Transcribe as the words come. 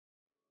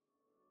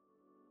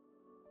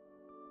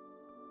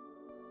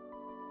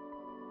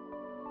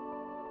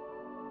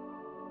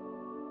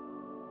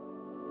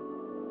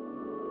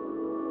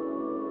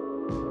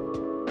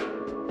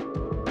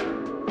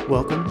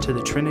Welcome to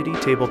the Trinity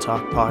Table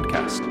Talk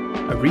podcast,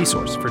 a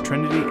resource for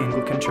Trinity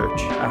Anglican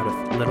Church out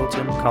of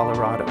Littleton,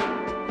 Colorado.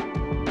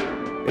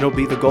 It'll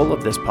be the goal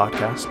of this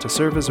podcast to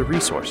serve as a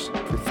resource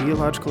for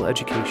theological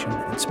education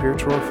and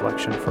spiritual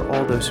reflection for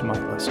all those who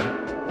might listen.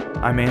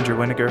 I'm Andrew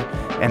Wininger,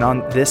 and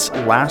on this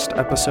last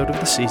episode of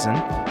the season,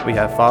 we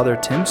have Father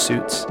Tim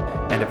Soots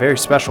and a very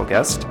special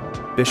guest,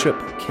 Bishop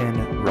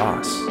Ken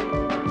Ross.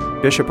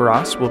 Bishop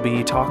Ross will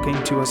be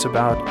talking to us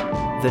about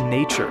the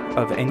nature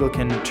of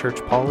Anglican church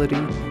polity,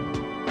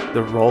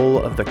 the role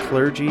of the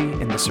clergy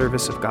in the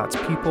service of God's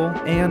people,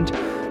 and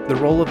the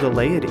role of the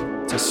laity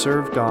to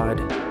serve God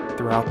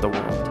throughout the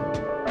world.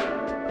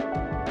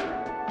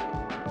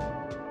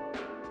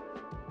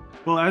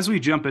 Well, as we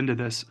jump into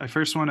this, I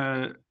first want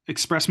to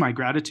express my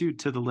gratitude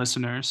to the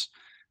listeners.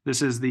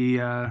 This is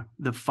the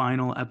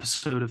final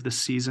episode of the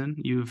season.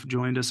 You've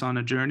joined us on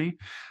a journey.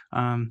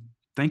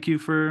 Thank you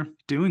for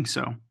doing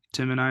so.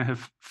 Tim and I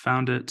have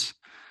found it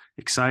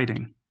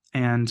exciting.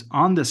 And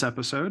on this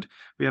episode,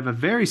 we have a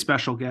very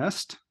special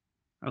guest.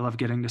 I love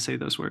getting to say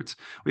those words.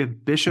 We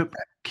have Bishop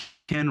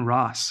Ken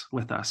Ross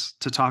with us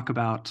to talk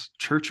about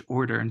church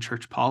order and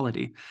church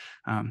polity.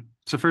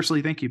 So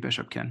firstly, thank you,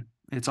 Bishop Ken.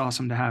 It's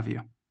awesome to have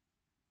you.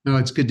 No,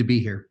 it's good to be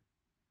here.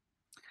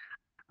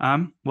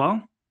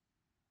 Well,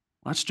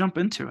 let's jump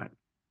into it.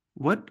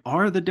 What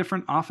are the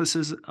different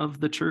offices of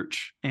the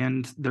church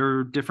and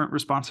their different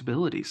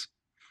responsibilities?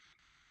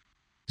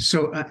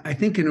 So I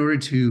think I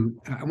want to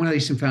lay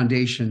some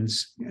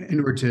foundations in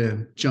order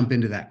to jump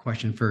into that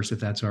question first, if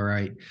that's all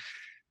right.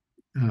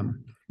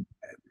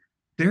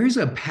 There is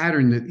a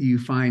pattern that you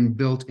find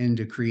built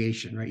into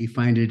creation, right? You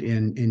find it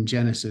in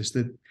Genesis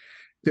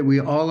that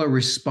we all are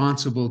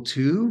responsible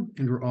to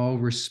and we're all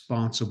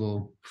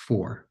responsible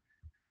for.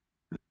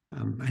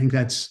 I think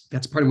that's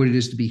part of what it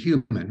is to be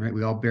human, right?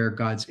 We all bear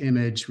God's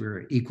image.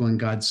 We're equal in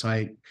God's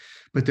sight.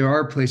 But there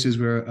are places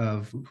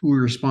of who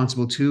we're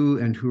responsible to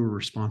and who we're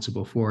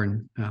responsible for.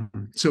 And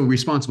so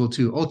responsible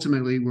to,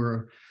 ultimately,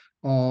 we're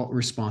all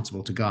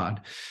responsible to God.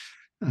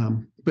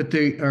 But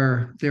there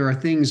are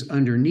things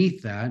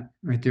underneath that,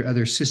 right? There are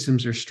other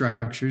systems or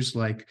structures,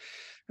 like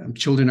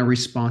children are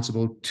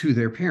responsible to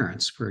their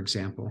parents, for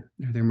example.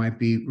 There might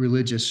be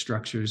religious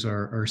structures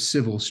or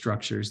civil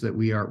structures that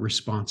we are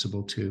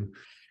responsible to.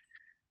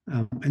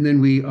 And then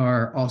we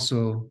are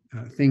also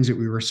things that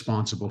we're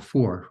responsible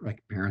for,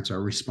 like parents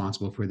are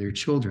responsible for their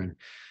children.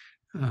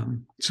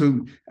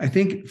 So I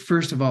think,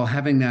 first of all,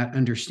 having that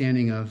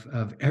understanding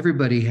of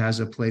everybody has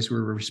a place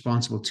where we're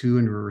responsible to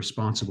and we're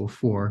responsible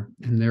for.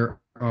 And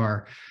there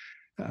are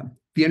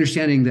the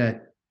understanding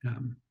that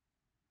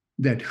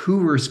who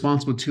we're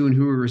responsible to and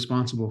who we're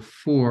responsible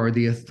for,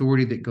 the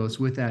authority that goes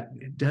with that,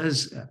 it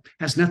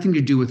has nothing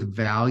to do with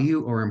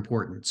value or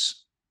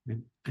importance.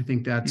 I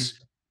think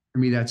for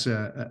me, that's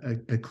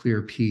a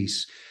clear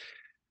piece.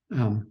 Do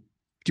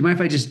you mind if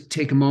I just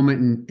take a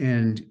moment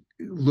and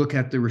look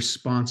at the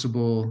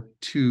responsible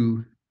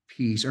to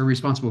piece or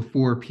responsible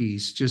for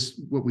piece,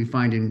 just what we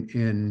find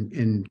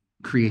in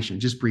creation,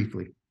 just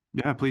briefly?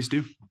 Yeah, please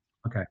do.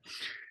 Okay.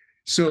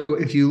 So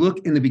if you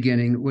look in the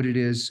beginning, what it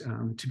is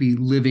to be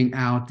living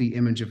out the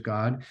image of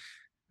God,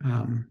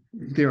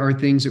 there are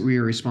things that we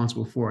are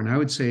responsible for. And I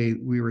would say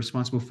we are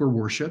responsible for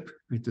worship,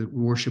 right? The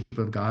worship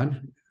of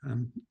God.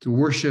 To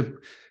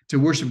worship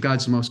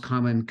God's the most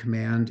common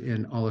command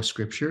in all of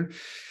Scripture.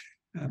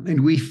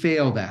 And we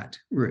fail that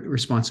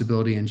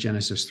responsibility in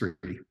Genesis 3,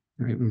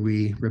 right? When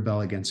we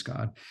rebel against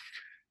God.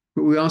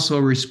 But we also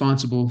are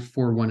responsible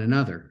for one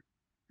another.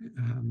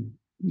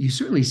 You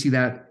certainly see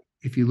that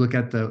if you look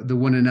at the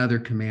one another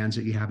commands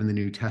that you have in the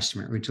New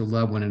Testament, right? To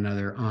love one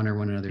another, honor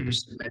one another, to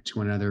submit to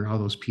one another, all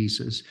those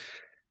pieces.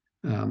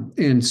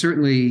 And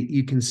certainly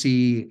you can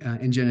see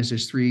in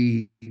Genesis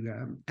 3,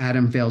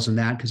 Adam fails in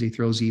that because he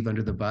throws Eve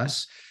under the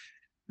bus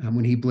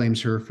when he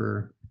blames her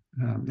for,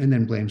 and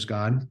then blames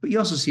God. But you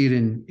also see it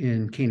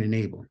in Cain and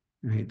Abel,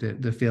 right?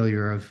 The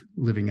failure of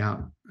living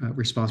out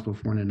responsible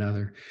for one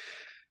another.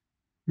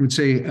 I would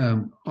say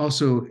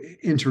also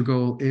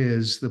integral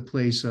is the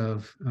place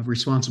of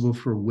responsible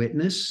for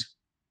witness.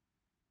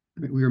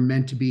 We are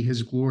meant to be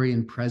his glory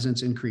and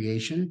presence in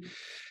creation.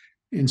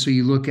 And so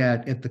you look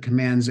at the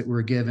commands that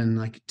we're given,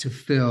 like to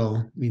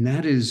fill. I mean,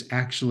 that is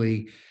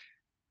actually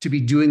to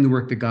be doing the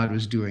work that God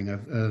was doing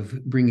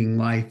of bringing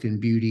life and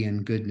beauty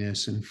and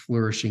goodness and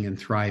flourishing and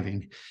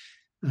thriving.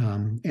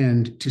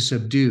 And to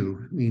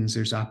subdue means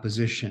there's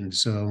opposition.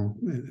 So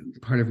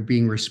part of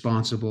being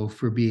responsible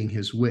for being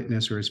his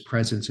witness or his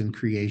presence in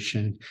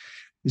creation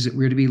is that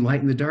we're to be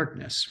light in the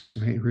darkness,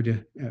 right? We're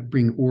to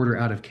bring order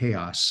out of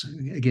chaos.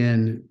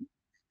 Again,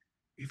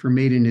 if we're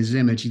made in his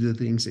image, do the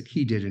things that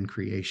he did in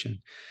creation.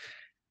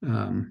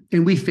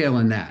 And we fail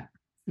in that,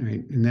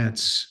 right? And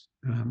that's,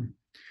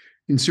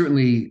 and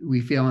certainly we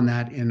fail in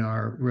that in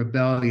our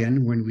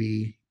rebellion when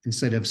we,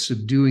 instead of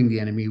subduing the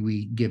enemy,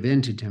 we give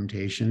in to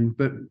temptation.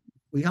 But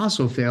we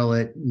also fail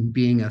at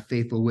being a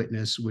faithful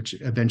witness, which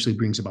eventually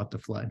brings about the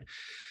flood.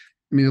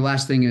 I mean, the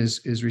last thing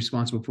is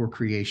responsible for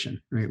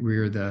creation, right?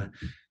 We're to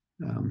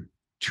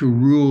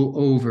rule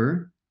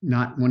over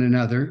not one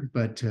another,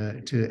 but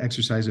to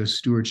exercise a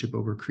stewardship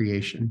over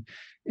creation.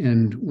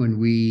 And when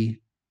we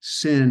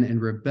sin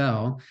and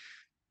rebel,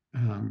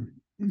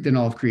 then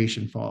all of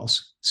creation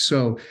falls.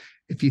 So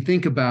if you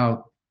think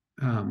about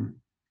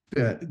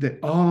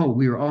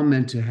we are all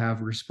meant to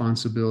have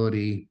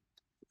responsibility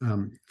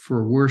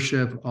for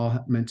worship,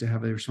 all meant to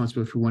have a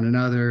responsibility for one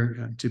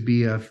another, to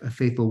be a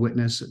faithful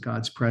witness of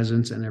God's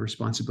presence, and a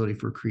responsibility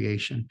for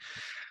creation.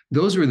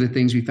 Those were the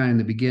things we found in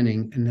the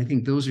beginning, and I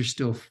think those are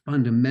still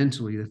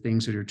fundamentally the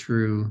things that are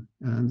true,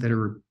 that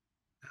are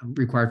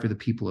required for the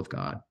people of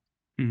God.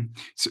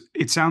 So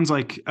it sounds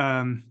like,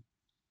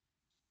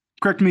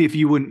 correct me if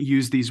you wouldn't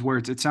use these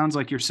words, it sounds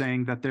like you're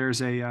saying that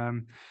there's a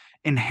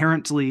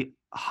inherently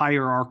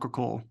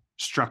hierarchical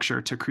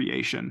structure to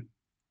creation.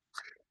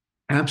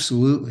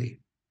 Absolutely.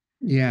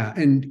 Yeah.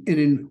 And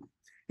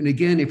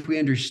again, if we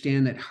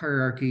understand that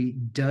hierarchy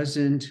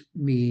doesn't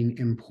mean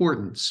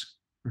importance,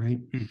 right?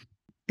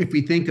 If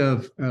we think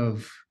of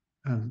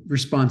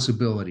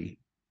responsibility,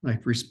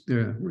 like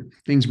the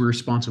things we're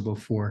responsible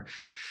for,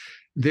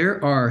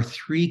 there are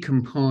three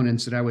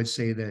components that I would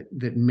say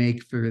that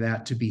make for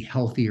that to be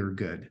healthy or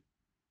good.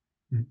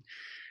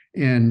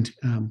 And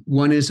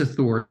one is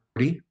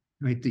authority,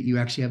 right? That you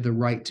actually have the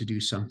right to do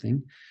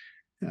something.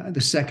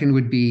 The second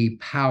would be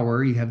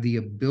power. You have the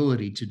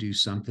ability to do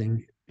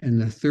something.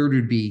 And the third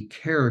would be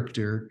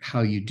character,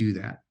 how you do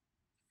that.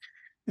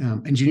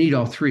 And you need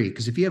all three,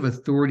 because if you have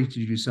authority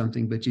to do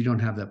something, but you don't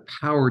have the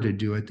power to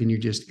do it, then you're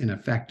just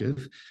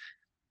ineffective.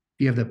 If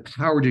you have the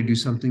power to do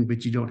something,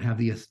 but you don't have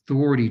the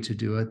authority to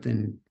do it,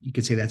 then you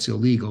could say that's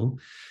illegal.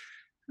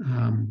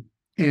 And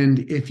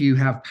if you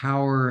have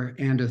power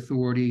and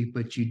authority,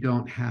 but you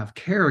don't have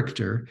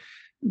character,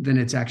 then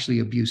it's actually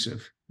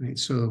abusive, right?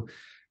 So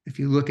if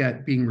you look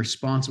at being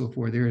responsible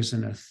for, there is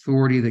an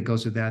authority that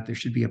goes with that. There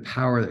should be a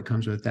power that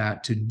comes with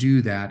that to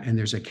do that. And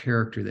there's a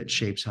character that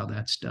shapes how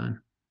that's done.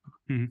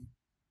 Mm-hmm.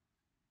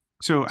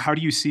 So how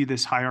do you see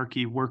this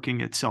hierarchy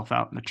working itself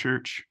out in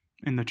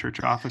the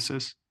church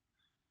offices?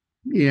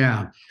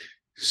 Yeah.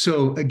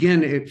 So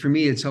again, for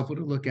me, it's helpful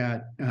to look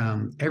at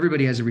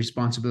everybody has a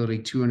responsibility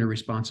to and a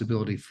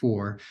responsibility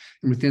for.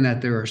 And within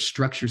that, there are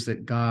structures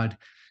that God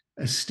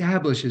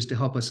establishes to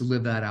help us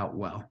live that out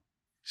well.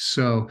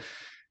 So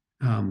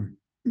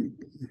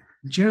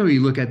generally,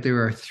 you look at,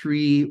 there are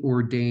three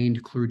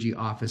ordained clergy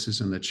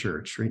offices in the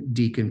church, right?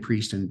 Deacon,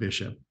 priest, and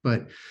bishop.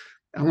 But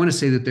I want to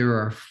say that there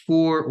are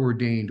four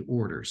ordained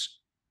orders.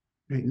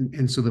 Right?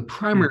 And so the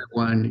primary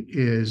one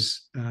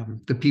is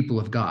the people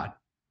of God,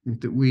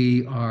 that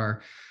we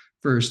are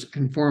first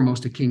and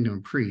foremost a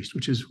kingdom priest,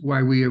 which is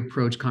why we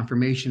approach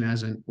confirmation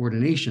as an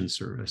ordination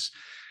service.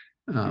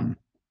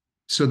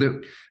 So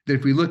that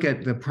if we look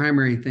at the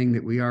primary thing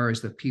that we are as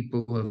the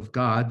people of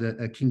God,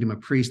 a kingdom of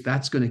priests,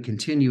 that's going to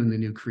continue in the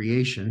new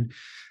creation,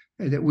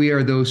 that we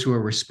are those who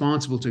are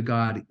responsible to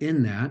God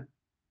in that.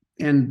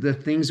 And the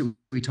things that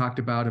we talked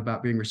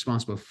about being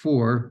responsible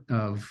for,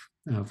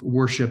 of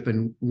worship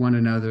and one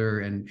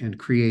another and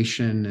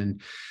creation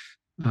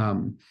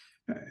and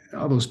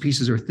all those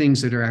pieces are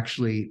things that are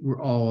actually,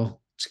 we're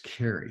all to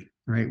carry,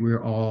 right?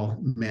 We're all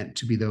meant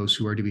to be those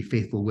who are to be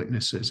faithful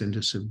witnesses and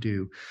to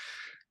subdue.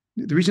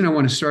 The reason I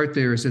want to start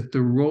there is that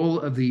the role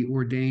of the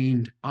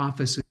ordained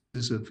offices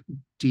of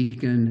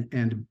deacon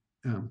and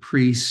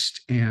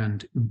priest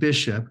and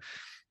bishop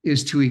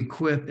is to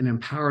equip and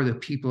empower the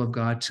people of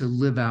God to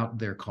live out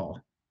their call.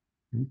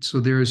 So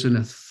there is an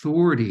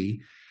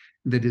authority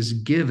that is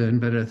given,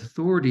 but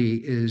authority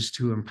is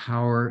to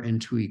empower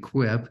and to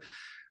equip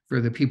for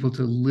the people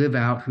to live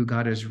out who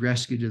God has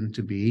rescued them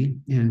to be,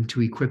 and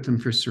to equip them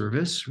for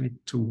service, right?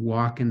 To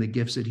walk in the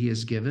gifts that he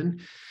has given.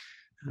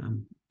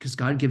 Because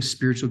God gives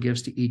spiritual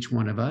gifts to each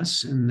one of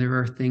us, and there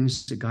are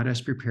things that God has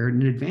prepared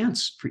in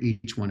advance for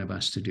each one of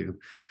us to do.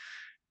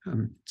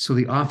 So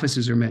the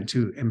offices are meant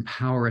to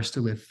empower us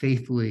to live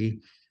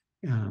faithfully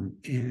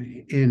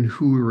in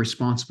who we're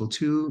responsible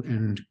to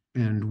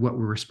and what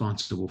we're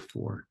responsible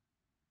for.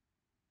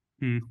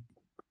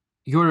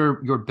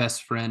 Your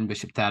best friend,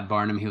 Bishop Thad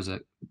Barnum, he was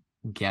a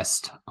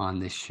guest on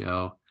this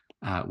show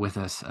with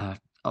us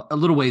a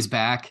little ways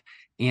back,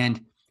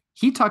 and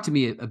he talked to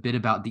me a bit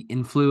about the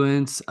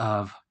influence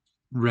of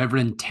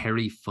Reverend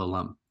Terry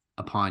Fulham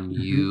upon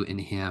you and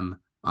him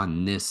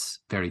on this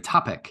very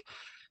topic.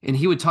 And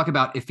he would talk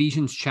about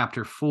Ephesians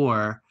chapter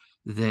 4,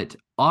 that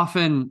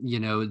often,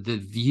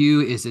 the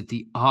view is that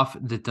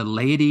that the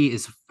laity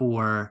is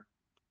for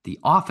the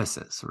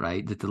offices,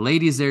 right? That the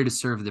laity is there to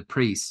serve the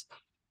priests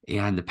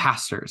and the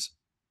pastors.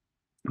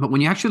 But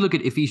when you actually look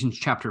at Ephesians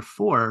chapter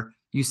 4,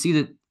 you see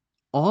that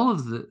all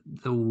of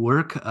the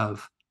work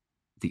of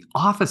the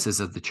offices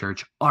of the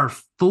church are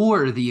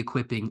for the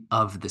equipping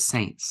of the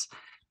saints.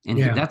 And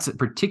that's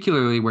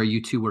particularly where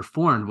you two were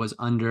formed, was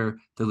under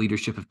the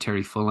leadership of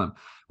Terry Fulham.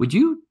 Would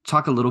you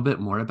talk a little bit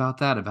more about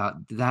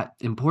that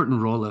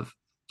important role of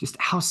just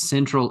how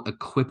central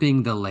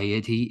equipping the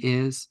laity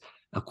is,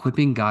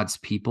 equipping God's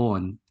people,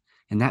 and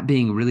that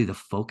being really the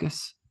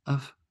focus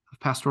of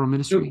pastoral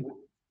ministry?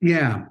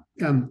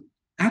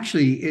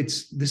 Actually,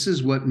 this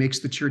is what makes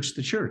the church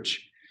the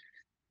church.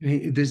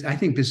 I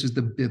think this is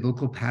the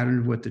biblical pattern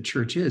of what the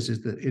church is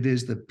that it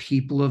is the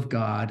people of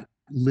God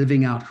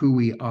living out who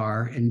we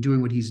are and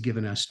doing what he's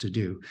given us to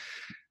do.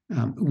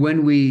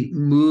 When we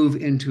move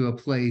into a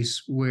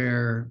place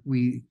where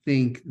we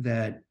think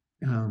that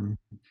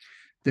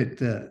that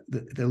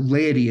the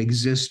laity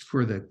exists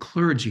for the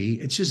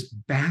clergy, it's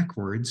just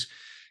backwards,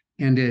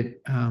 and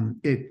it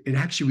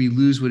actually we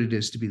lose what it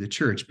is to be the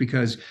church,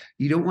 because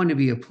you don't want to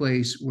be a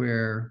place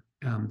where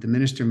the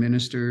minister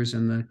ministers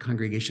and the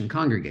congregation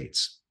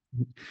congregates.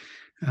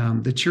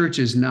 The church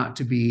is not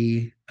to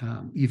be,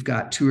 you've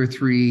got two or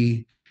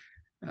three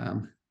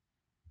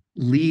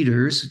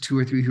leaders, two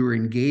or three who are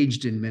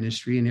engaged in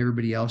ministry, and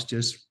everybody else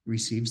just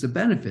receives the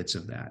benefits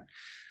of that.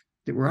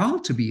 That we're all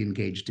to be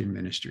engaged in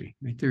ministry,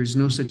 right? There's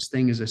no such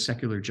thing as a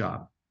secular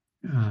job.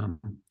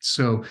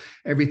 So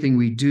everything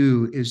we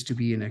do is to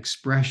be an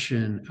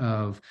expression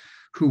of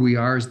who we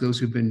are as those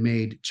who've been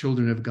made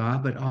children of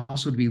God, but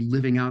also to be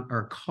living out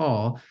our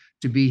call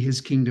to be his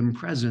kingdom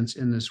presence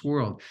in this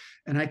world.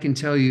 And I can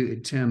tell you,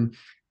 Tim,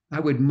 I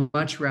would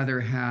much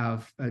rather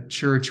have a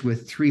church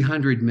with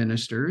 300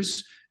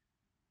 ministers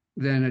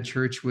than a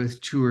church with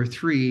 2 or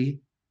 3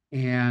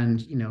 and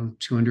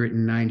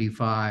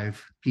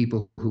 295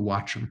 people who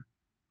watch them.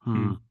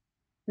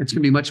 It's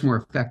going to be much more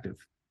effective.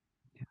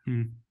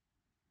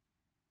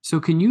 So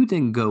can you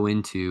then go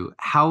into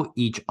how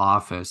each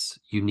office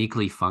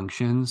uniquely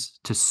functions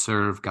to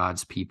serve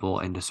God's people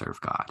and to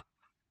serve God?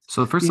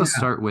 So first, let's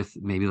start with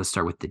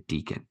the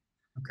deacon.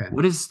 Okay.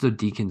 What is the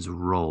deacon's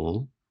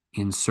role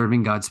in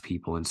serving God's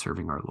people and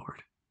serving our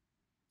Lord?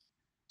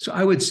 So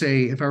I would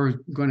say, if I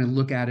were going to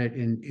look at it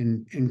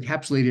and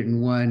encapsulate it in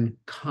one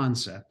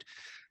concept,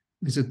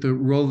 is that the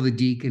role of the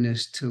deacon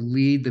is to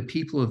lead the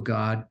people of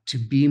God to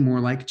be more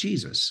like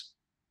Jesus,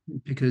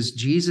 because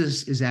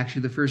Jesus is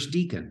actually the first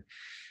deacon.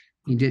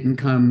 He didn't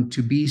come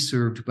to be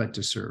served, but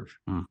to serve.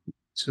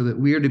 So that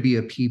we are to be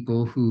a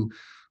people who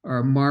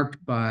are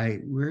marked by,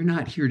 we're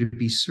not here to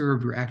be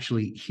served, we're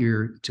actually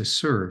here to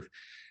serve.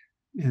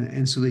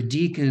 And so the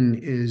deacon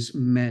is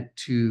meant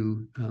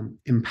to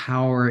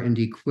empower and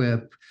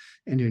equip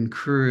and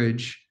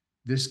encourage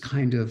this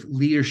kind of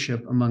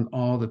leadership among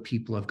all the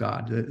people of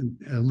God,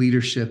 a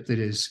leadership that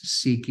is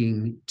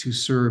seeking to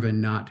serve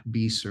and not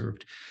be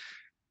served.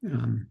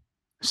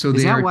 So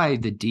is that why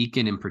the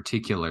deacon in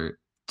particular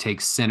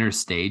takes center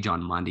stage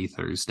on Monday,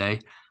 Thursday?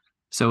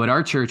 So at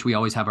our church, we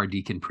always have our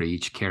deacon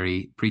preach.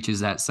 Carrie preaches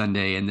that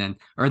Sunday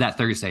or that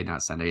Thursday,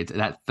 not Sunday. It's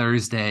that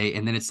Thursday.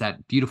 And then it's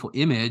that beautiful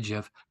image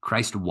of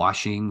Christ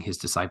washing his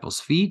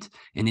disciples' feet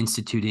and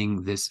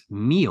instituting this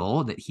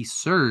meal that he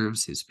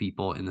serves his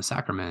people in the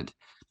sacrament.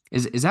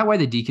 Is that why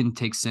the deacon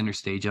takes center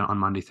stage on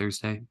Monday,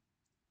 Thursday?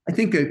 I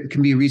think it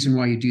can be a reason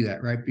why you do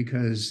that, right?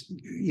 Because,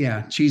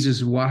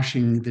 Jesus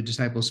washing the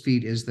disciples'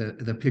 feet is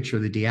the picture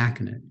of the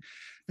diaconate.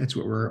 That's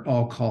what we're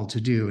all called to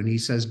do. And he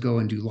says, go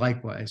and do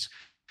likewise.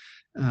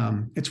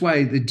 It's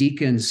why the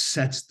deacon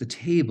sets the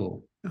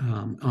table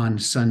on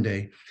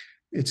Sunday.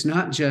 It's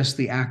not just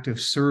the act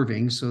of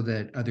serving so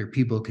that other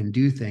people can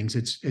do things.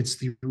 It's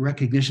the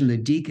recognition the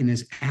deacon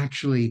is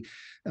actually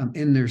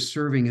in their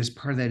serving as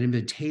part of that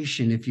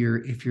invitation. If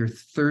you're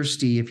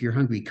thirsty, if you're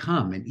hungry,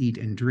 come and eat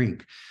and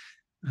drink.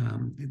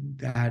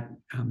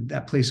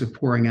 That place of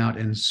pouring out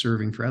and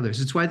serving for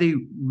others. It's why they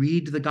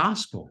read the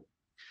gospel.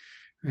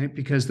 Right?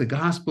 Because the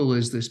gospel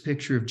is this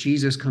picture of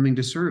Jesus coming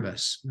to serve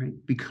us, right?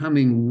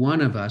 Becoming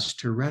one of us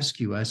to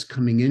rescue us,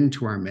 coming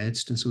into our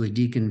midst. And so the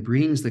deacon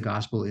brings the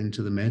gospel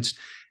into the midst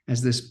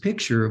as this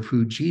picture of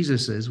who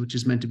Jesus is, which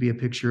is meant to be a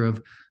picture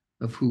of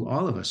who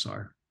all of us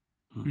are.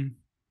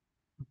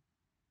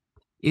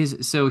 Here's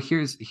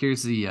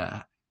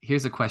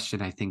a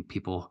question I think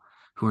people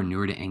who are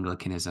newer to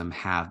Anglicanism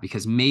have,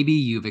 because maybe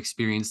you've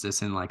experienced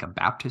this in like a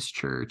Baptist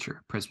church or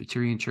a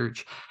Presbyterian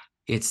church.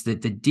 It's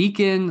that the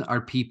deacon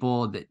are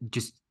people that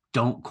just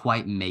don't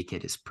quite make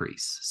it as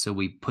priests. So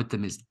we put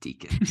them as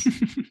deacons.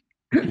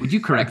 Would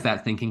you correct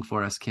that thinking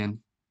for us, Ken?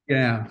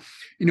 Yeah.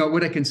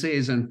 What I can say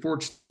is,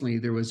 unfortunately,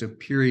 there was a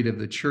period of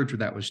the church where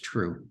that was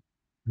true.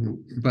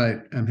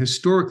 But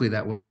historically,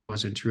 that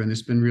wasn't true. And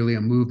there's been really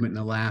a movement in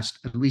the last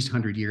at least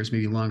 100 years,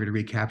 maybe longer, to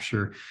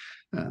recapture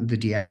the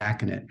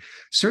diaconate.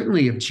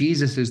 Certainly, if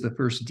Jesus is the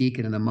first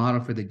deacon and the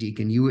model for the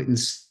deacon, you wouldn't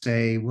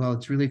say, well,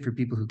 it's really for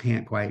people who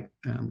can't quite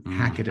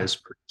hack it as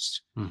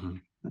priests.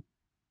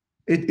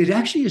 It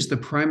actually is the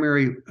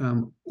primary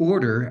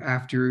order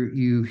after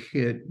you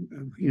hit,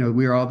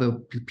 we're all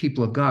the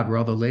people of God, we're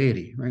all the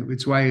laity, right?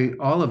 It's why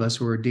all of us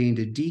were ordained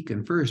a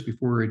deacon first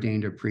before we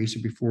ordained a priest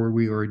or before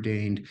we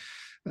ordained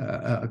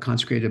a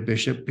consecrated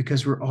bishop,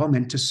 because we're all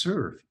meant to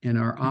serve in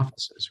our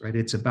offices, right?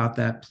 It's about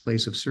that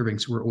place of serving.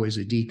 So we're always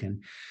a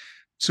deacon.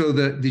 So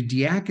the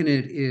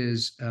diaconate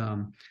is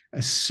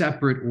a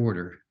separate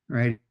order,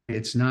 right?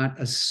 It's not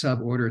a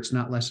sub-order. It's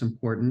not less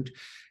important.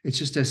 It's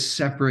just a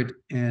separate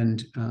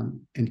and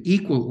an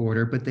equal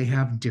order, but they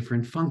have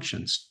different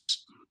functions.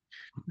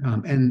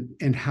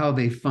 And how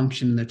they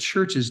function in the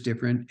church is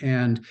different,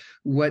 and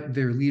what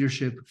their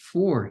leadership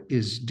for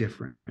is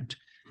different.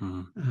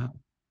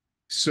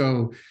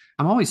 So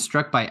I'm always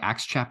struck by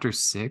Acts chapter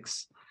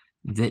 6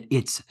 that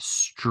it's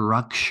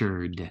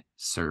structured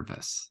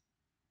service.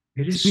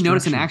 it So is you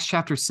notice in structured. Acts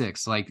chapter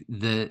 6, like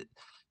the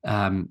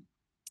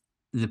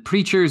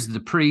preachers, the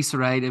priests,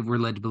 right, we're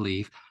led to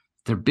believe,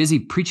 they're busy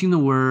preaching the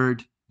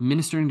word,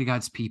 ministering to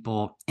God's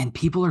people, and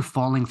people are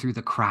falling through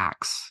the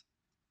cracks.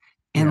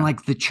 And Yeah.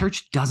 like the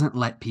church doesn't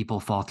let people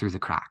fall through the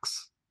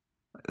cracks.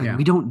 Like, Yeah.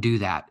 we don't do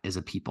that as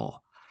a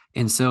people.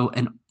 And so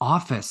an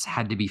office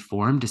had to be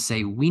formed to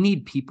say, we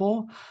need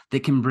people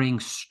that can bring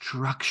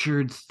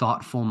structured,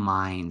 thoughtful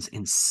minds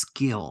and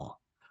skill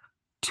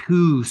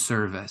to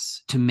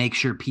service to make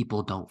sure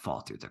people don't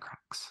fall through the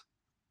cracks.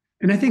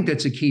 And I think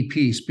that's a key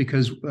piece,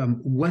 because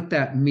what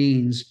that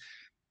means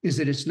is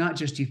that it's not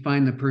just you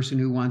find the person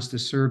who wants to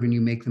serve and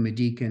you make them a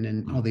deacon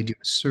and all they do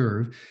is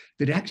serve.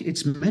 That actually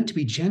it's meant to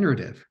be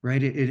generative,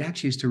 right? It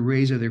actually is to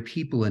raise other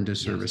people into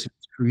service, Yes.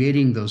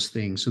 creating those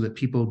things so that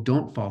people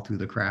don't fall through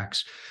the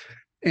cracks.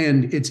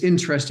 And it's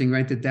interesting,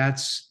 right?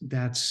 That's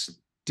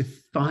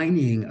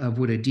defining of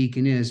what a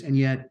deacon is, and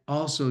yet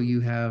also you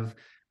have,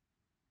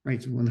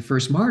 right, one of the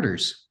first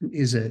martyrs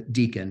is a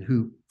deacon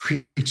who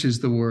preaches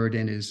the word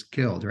and is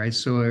killed, right?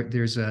 So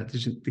there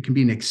can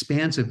be an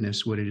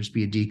expansiveness what it is to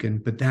be a deacon,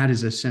 but that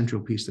is a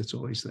central piece that's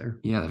always there.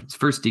 Yeah, the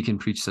first deacon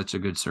preached such a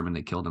good sermon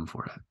they killed him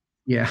for it.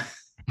 Yeah.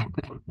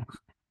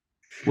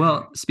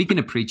 Well, speaking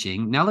of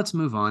preaching, now let's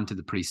move on to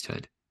the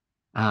priesthood.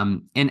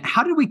 And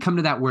how did we come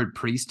to that word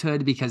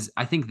priesthood? Because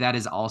I think that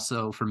is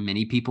also, for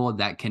many people,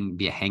 that can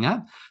be a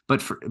hang-up.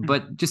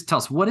 But just tell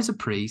us, what is a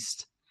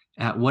priest?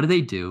 What do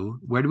they do?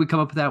 Where do we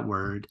come up with that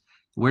word?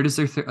 Where does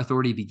their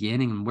authority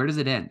begin and where does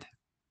it end?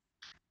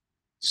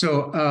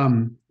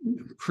 So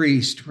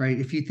priest, right?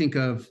 If you think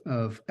of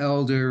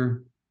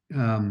elder,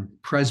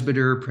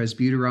 presbyter,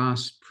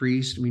 presbyteros,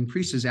 priest. I mean,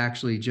 priest is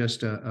actually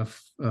just a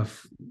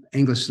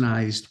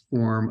anglicized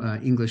form,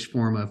 English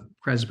form of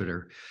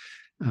presbyter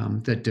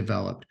that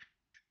developed.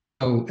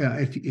 So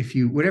if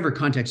you, whatever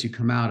context you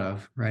come out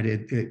of, right,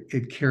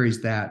 it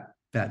carries that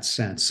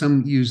sense.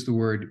 Some use the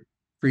word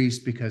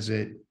priest because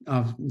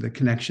of the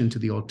connection to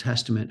the Old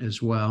Testament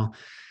as well.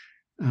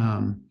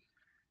 And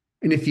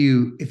if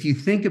you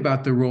think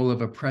about the role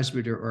of a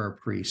presbyter or a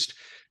priest,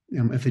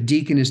 if a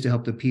deacon is to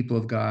help the people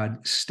of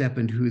God step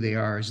into who they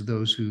are as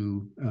those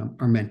who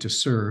are meant to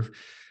serve,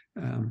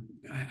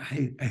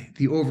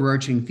 the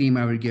overarching theme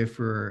I would give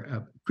for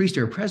a priest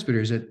or a presbyter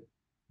is that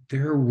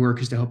their work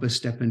is to help us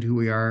step into who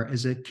we are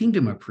as a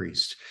kingdom of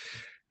priests.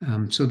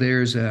 So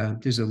there's a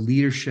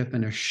leadership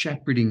and a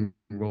shepherding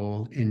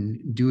role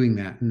in doing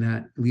that, and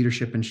that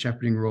leadership and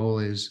shepherding role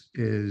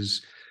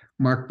is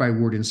marked by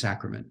word and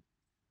sacrament.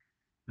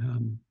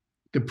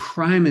 The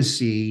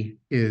primacy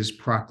is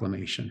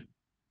proclamation,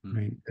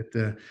 right?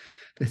 That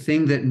the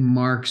thing that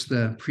marks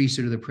the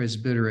priesthood or the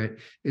presbyterate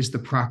is the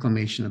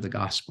proclamation of the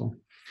gospel.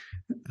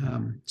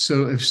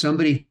 So if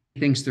somebody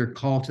thinks they're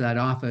called to that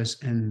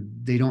office and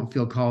they don't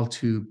feel called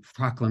to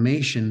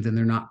proclamation, then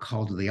they're not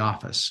called to the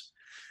office.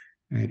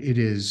 Right? It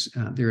is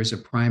there is a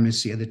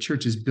primacy. The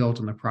church is built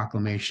on the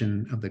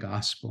proclamation of the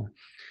gospel.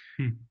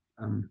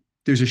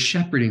 There's a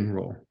shepherding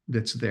role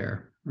that's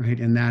there, right?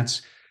 And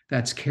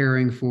that's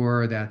caring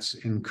for, that's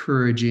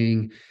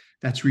encouraging,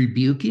 that's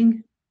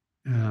rebuking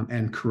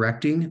and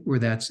correcting where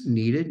that's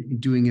needed,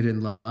 doing it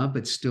in love,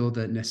 but still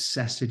the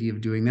necessity of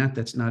doing that.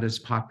 That's not as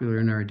popular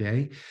in our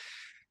day.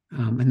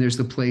 And there's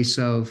the place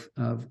of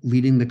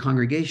leading the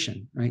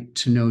congregation, right,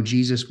 to know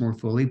Jesus more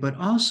fully, but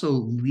also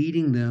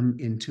leading them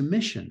into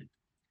mission.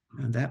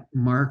 And that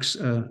marks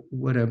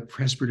what a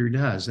presbyter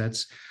does.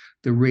 That's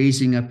the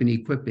raising up and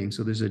equipping.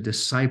 So there's a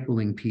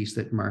discipling piece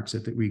that marks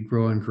it, that we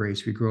grow in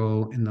grace, we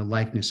grow in the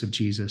likeness of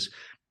Jesus.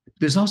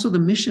 There's also the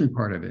mission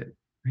part of it,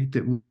 right?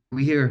 That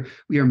we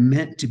are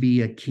meant to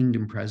be a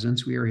kingdom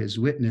presence. We are his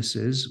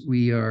witnesses.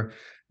 We are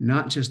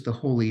not just the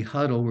holy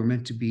huddle. We're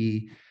meant to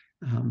be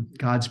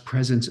God's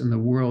presence in the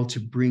world to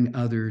bring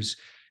others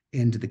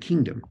into the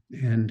kingdom.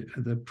 And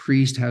the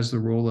priest has the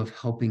role of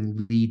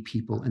helping lead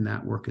people in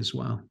that work as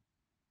well.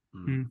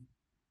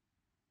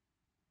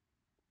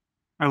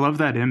 I love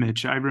that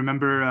image. I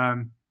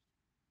remember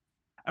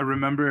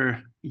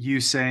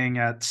you saying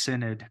at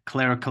Synod,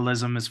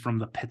 clericalism is from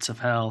the pits of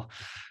hell.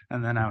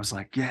 And then I was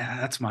like, yeah,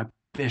 that's my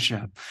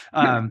bishop.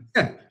 But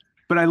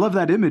I love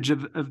that image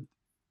of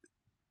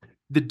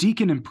the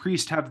deacon and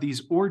priest have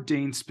these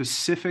ordained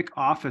specific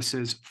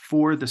offices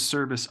for the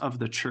service of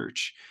the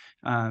church.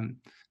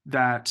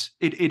 That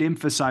it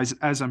emphasizes,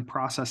 as I'm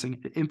processing,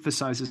 it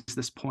emphasizes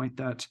this point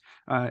that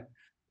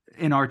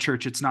in our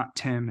church, it's not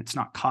Tim, it's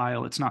not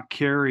Kyle, it's not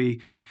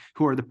Carrie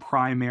who are the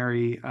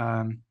primary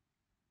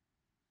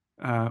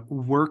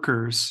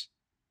workers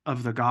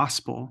of the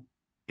gospel.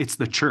 It's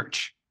the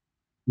church.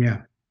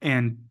 Yeah.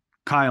 And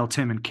Kyle,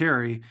 Tim, and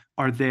Carrie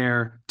are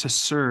there to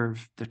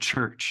serve the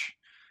church.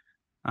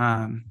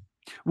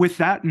 With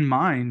that in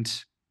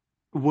mind,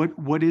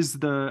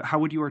 how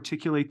would you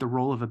articulate the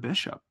role of a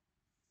bishop?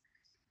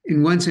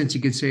 In one sense,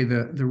 you could say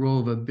the role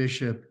of a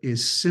bishop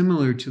is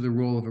similar to the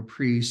role of a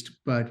priest,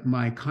 but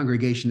my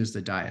congregation is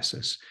the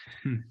diocese.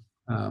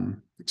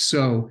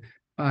 So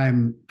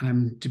I'm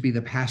to be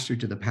the pastor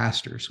to the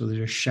pastor. So there's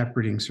a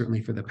shepherding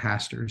certainly for the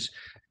pastors.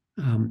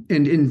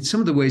 And some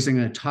of the ways I'm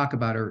going to talk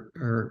about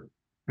are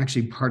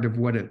actually part of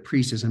what a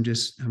priest is.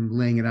 I'm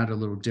laying it out a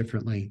little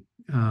differently.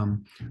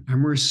 I'm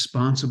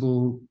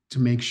responsible to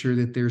make sure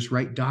that there's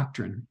right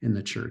doctrine in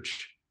the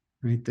church,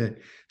 right? That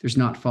there's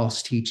not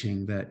false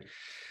teaching, that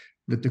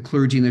the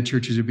clergy and the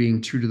churches are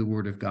being true to the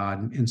word of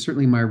God. And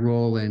certainly my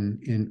role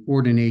in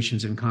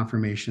ordinations and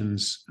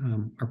confirmations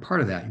are part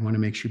of that. You want to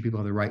make sure people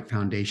have the right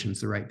foundations,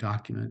 the right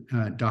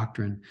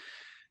doctrine.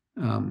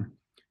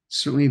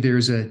 Certainly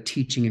there's a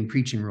teaching and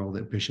preaching role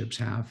that bishops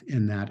have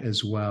in that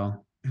as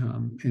well,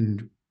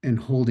 and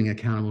holding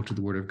accountable to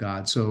the word of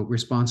God. So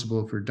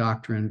responsible for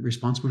doctrine,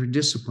 responsible for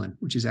discipline,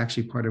 which is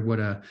actually part of what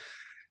a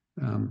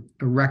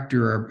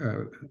rector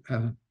or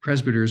a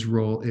presbyter's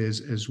role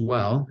is as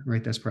well,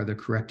 right? That's part of the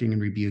correcting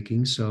and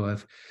rebuking. So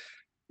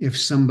if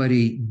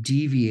somebody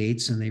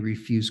deviates and they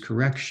refuse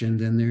correction,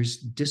 then there's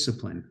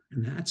discipline,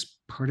 and that's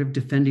part of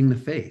defending the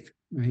faith,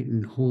 right?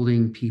 And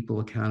holding people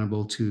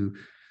accountable to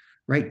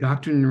right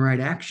doctrine and right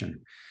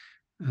action.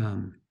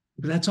 But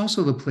that's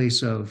also the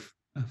place of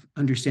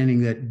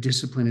understanding that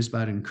discipline is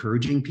about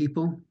encouraging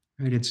people,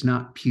 right? It's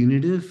not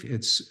punitive,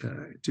 it's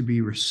to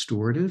be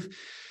restorative.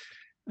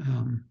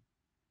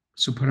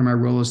 So part of my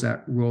role is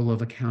that role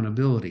of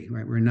accountability,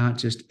 right? We're not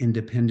just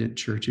independent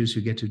churches who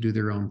get to do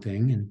their own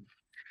thing.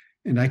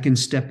 And I can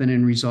step in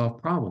and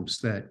resolve problems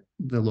that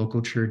the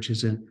local church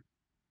isn't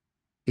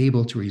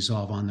able to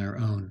resolve on their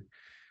own.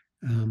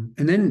 And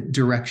then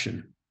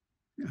direction,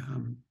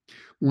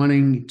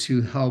 wanting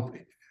to help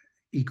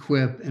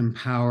equip,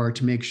 empower,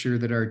 to make sure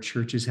that our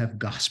churches have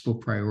gospel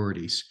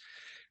priorities,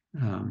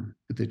 that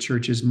the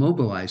church is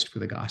mobilized for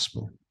the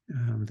gospel,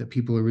 that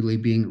people are really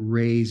being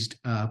raised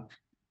up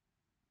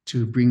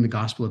to bring the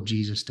gospel of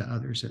Jesus to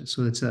others.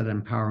 So it's that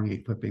empowering,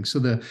 equipping. So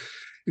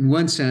in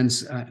one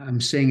sense, I'm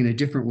saying in a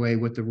different way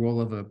what the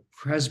role of a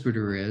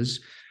presbyter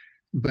is,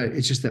 but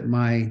it's just that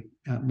my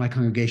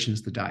congregation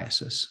is the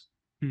diocese.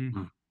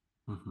 Mm-hmm.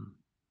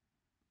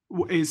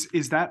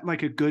 Is that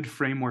like a good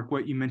framework,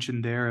 what you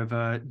mentioned there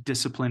of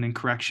discipline and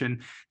correction,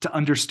 to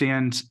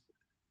understand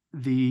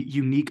the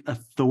unique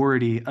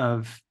authority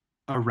of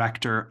a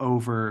rector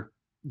over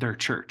their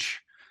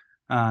church?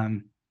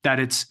 That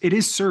it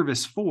is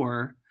service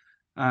for,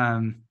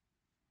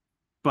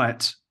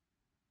 but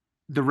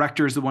the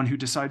rector is the one who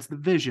decides the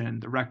vision.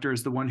 The rector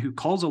is the one who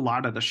calls a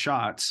lot of the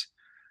shots.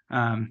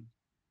 Tell me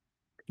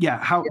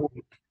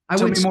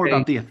more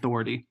about the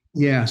authority.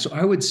 Yeah, so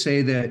I would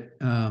say that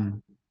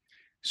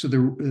so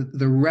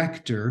the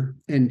rector,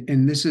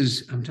 and this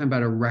is, I'm talking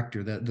about a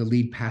rector, the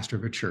lead pastor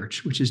of a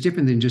church, which is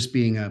different than just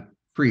being a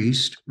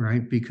priest,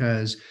 right?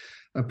 Because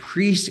a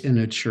priest in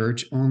a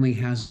church only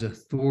has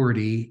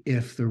authority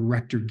if the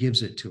rector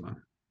gives it to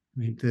him,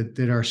 right?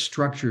 That our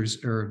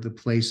structures are the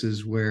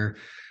places where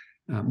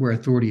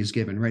authority is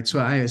given, right? So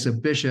I, as a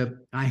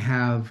bishop, I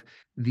have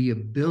the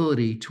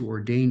ability to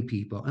ordain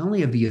people. I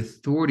only have the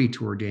authority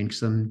to ordain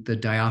because I'm the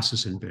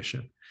diocesan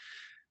bishop.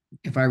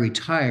 If I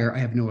retire, I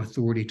have no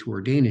authority to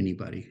ordain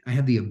anybody. I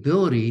have the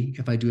ability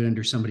if I do it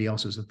under somebody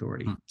else's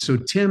authority. So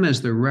Tim, as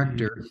the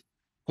rector,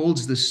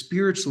 holds the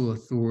spiritual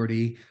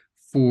authority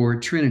for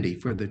Trinity,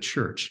 for the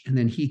church, and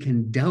then he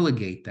can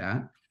delegate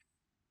that.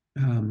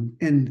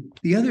 And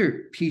the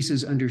other piece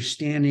is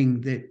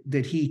understanding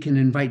that he can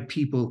invite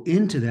people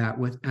into that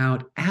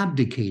without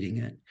abdicating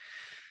it.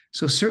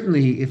 So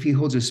certainly, if he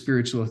holds a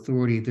spiritual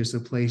authority, there's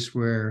a place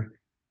where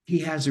he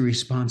has a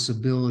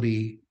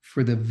responsibility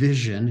for the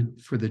vision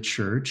for the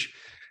church,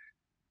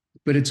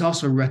 but it's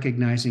also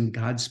recognizing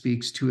God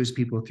speaks to his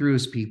people through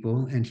his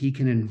people, and he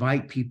can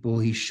invite people,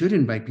 he should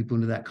invite people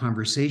into that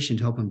conversation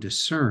to help them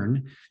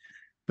discern,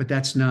 but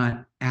that's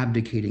not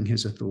abdicating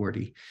his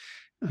authority.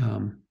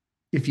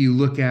 If you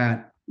look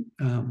at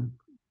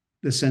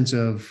the sense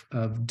of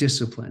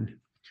discipline,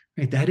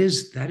 right, that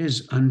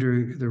is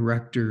under the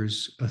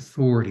rector's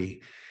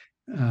authority,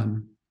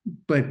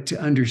 but to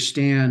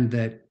understand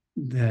that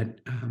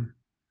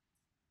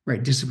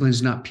right, discipline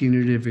is not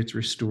punitive, it's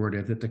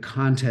restorative, that the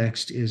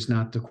context is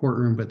not the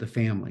courtroom, but the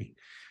family,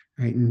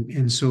 right?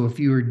 And so if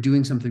you are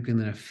doing something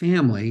in a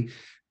family,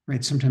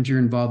 right, sometimes you're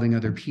involving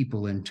other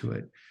people into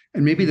it.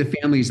 And maybe the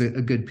family is a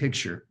good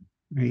picture,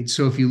 right?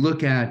 So if you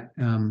look at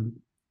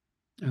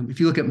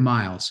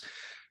Miles,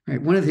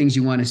 right, one of the things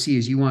you want to see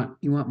is you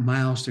want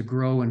Miles to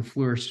grow and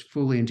flourish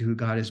fully into who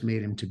God has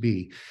made him to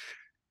be.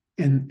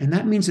 And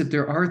that means that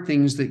there are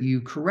things that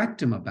you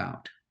correct him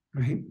about,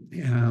 right?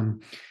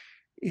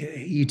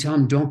 You tell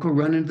him, don't go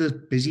run into the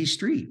busy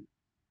street.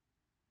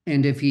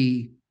 And if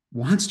he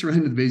wants to run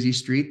into the busy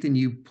street, then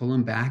you pull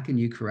him back and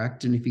you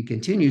correct. And if he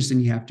continues, then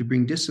you have to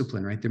bring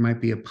discipline, right? There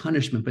might be a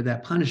punishment, but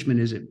that punishment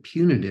isn't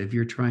punitive.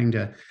 You're trying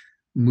to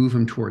move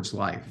him towards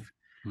life.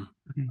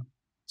 Mm-hmm.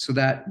 So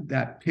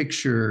that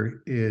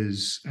picture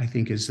is, I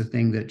think, is the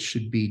thing that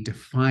should be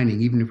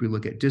defining. Even if we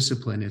look at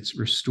discipline, it's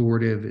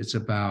restorative. It's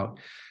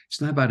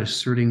not about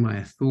asserting my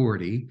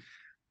authority.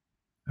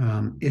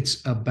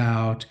 It's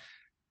about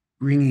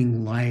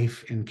bringing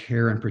life and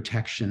care and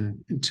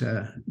protection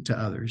to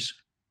others.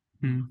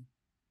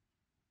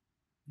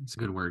 It's a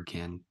good word,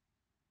 Ken.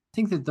 I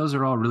think that those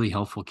are all really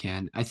helpful,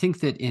 Ken. I think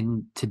that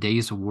in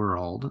today's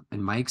world,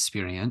 in my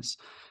experience,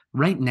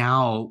 right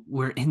now,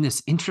 we're in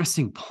this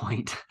interesting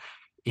point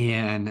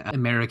in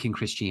American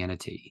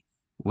Christianity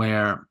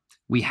where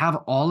we have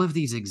all of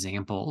these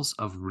examples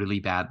of really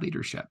bad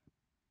leadership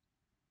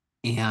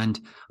and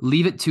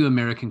leave it to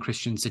American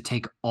Christians to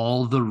take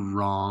all the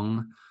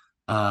wrong,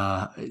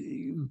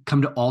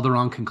 come to all the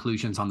wrong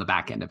conclusions on the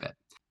back end of it.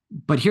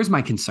 But here's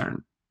my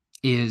concern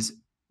is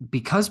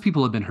because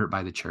people have been hurt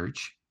by the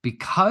church,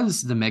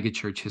 because the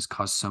megachurch has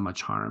caused so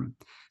much harm,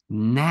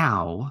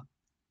 now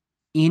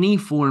any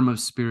form of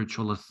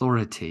spiritual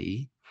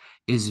authority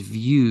is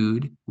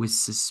viewed with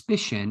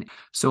suspicion.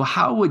 So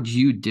how would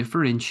you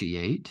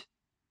differentiate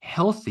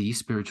healthy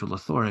spiritual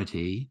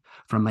authority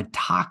from a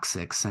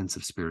toxic sense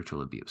of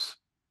spiritual abuse?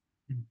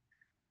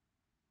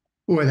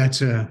 Boy,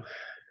 that's a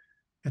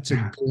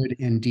good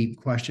and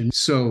deep question.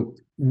 So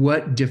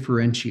what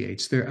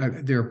differentiates? There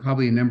are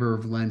probably a number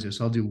of lenses.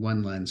 I'll do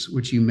one lens,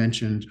 which you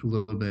mentioned a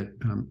little bit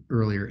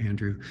earlier,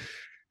 Andrew,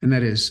 and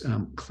that is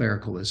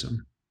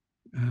clericalism.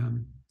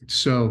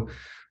 So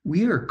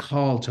we are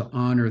called to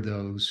honor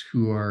those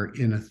who are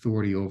in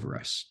authority over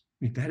us.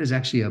 That is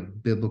actually a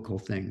biblical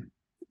thing.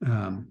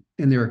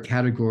 And there are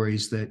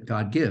categories that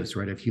God gives,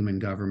 right, of human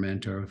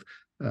government, or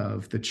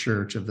of the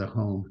church, of the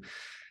home.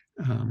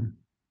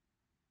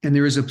 And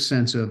there is a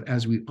sense of,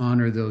 as we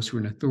honor those who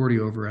are in authority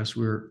over us,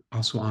 we're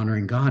also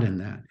honoring God in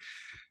that.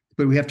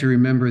 But we have to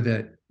remember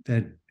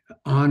that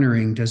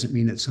honoring doesn't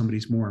mean that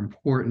somebody's more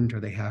important or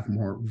they have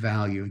more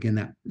value.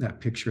 Again, that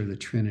picture of the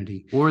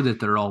Trinity. Or that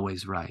they're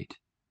always right.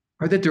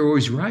 Or that they're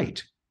always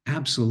right.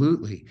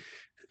 Absolutely.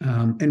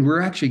 And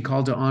we're actually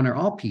called to honor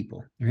all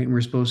people, right? And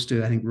we're supposed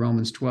to, I think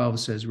Romans 12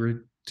 says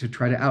we're to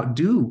try to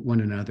outdo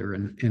one another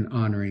in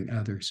honoring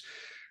others,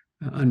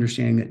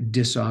 understanding that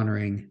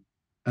dishonoring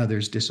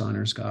others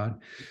dishonors God.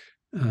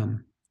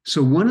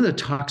 So one of the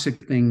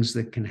toxic things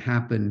that can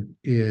happen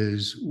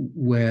is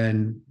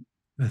when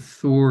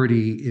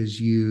authority is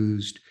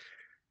used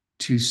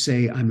to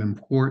say, I'm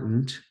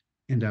important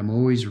and I'm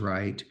always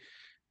right,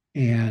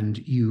 and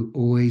you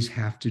always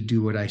have to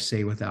do what I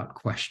say without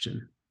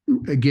question.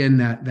 Again,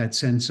 that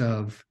sense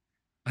of,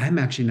 I'm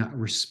actually not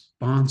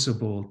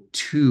responsible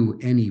to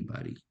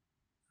anybody.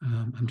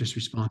 I'm just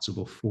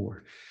responsible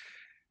for.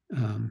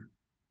 And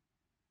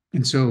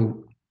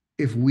so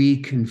if we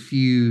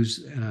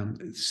confuse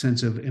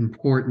sense of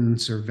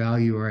importance or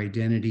value or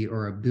identity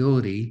or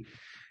ability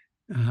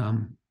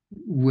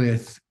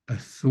with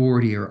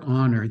authority or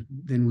honor,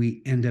 then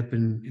we end up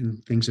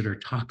in things that are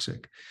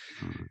toxic.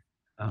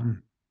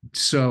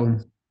 So,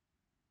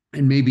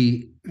 and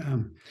maybe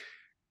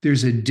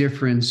there's a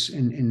difference,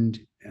 and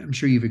I'm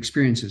sure you've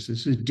experienced this.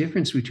 There's a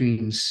difference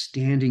between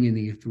standing in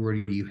the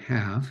authority you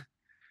have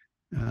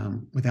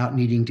without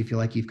needing to feel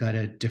like you've got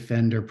to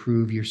defend or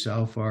prove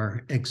yourself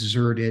or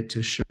exert it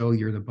to show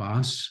you're the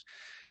boss,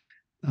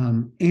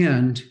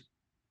 and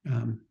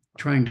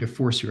trying to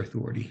force your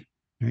authority,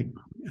 right?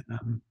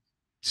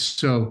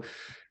 So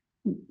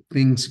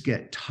things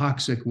get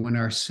toxic when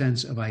our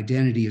sense of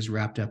identity is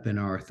wrapped up in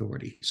our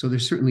authority. So there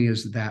certainly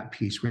is that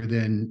piece where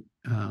then,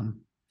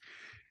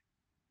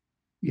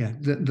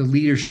 the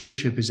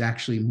leadership is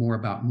actually more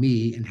about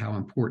me and how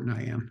important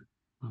I am.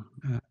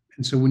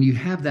 And so when you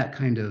have that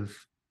kind of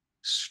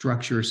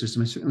structure or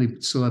system, and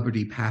certainly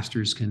celebrity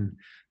pastors can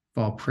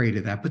fall prey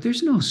to that, but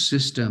there's no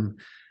system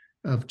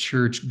of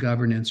church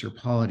governance or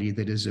polity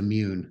that is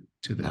immune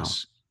to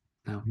this.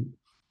 No.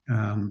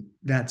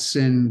 That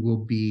sin will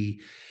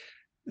be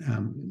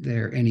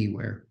there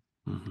anywhere.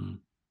 Mm-hmm.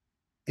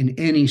 In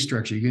any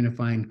structure, you're going to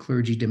find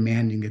clergy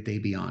demanding that they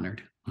be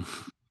honored.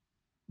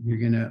 You're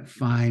going to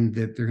find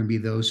that there are going to be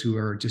those who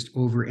are just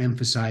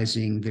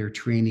overemphasizing their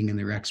training and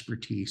their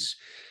expertise,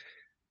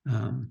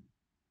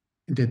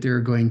 that they're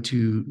going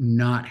to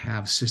not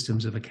have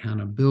systems of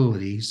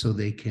accountability so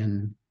they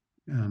can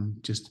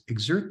just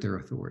exert their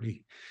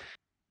authority.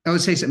 I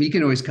would say something, you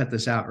can always cut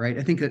this out, right?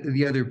 I think that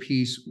the other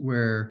piece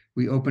where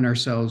we open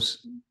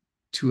ourselves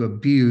to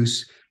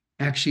abuse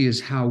actually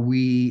is how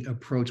we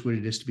approach what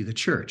it is to be the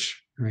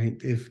church, right?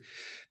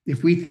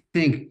 If we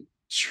think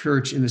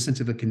church in the sense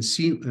of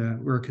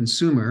we're a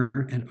consumer,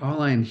 and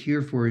all I am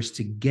here for is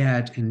to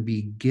get and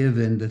be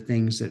given the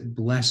things that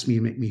bless me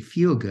and make me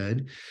feel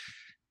good,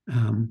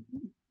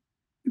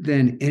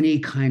 then any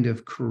kind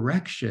of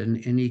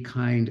correction, any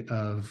kind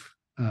of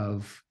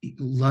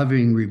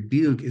loving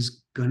rebuke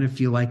is going to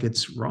feel like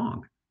it's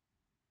wrong.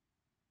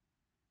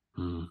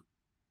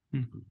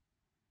 Mm-hmm.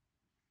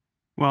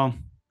 Well,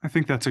 I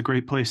think that's a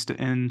great place to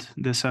end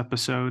this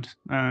episode.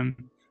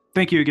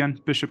 Thank you again,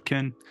 Bishop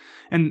Ken.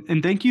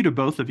 And thank you to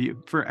both of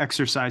you for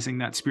exercising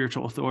that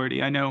spiritual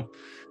authority. I know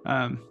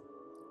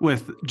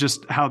with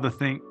just how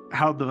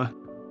the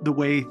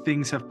way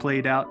things have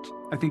played out,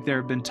 I think there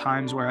have been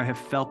times where I have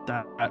felt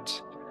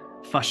that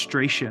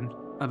frustration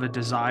of a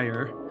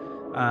desire,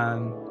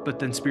 but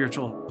then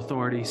spiritual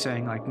authority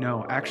saying like,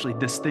 no, actually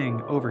this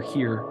thing over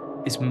here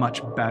is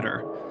much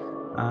better.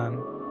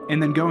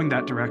 and then going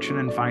that direction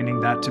and finding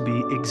that to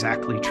be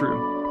exactly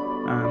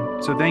true.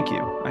 So thank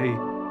you.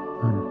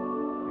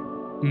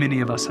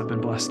 Many of us have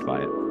been blessed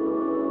by it.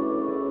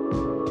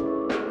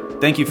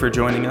 Thank you for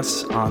joining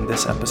us on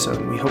this episode,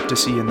 and we hope to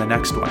see you in the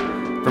next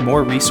one. For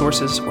more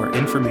resources or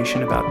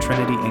information about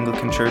Trinity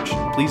Anglican Church,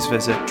 please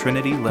visit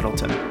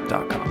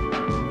trinitylittleton.com.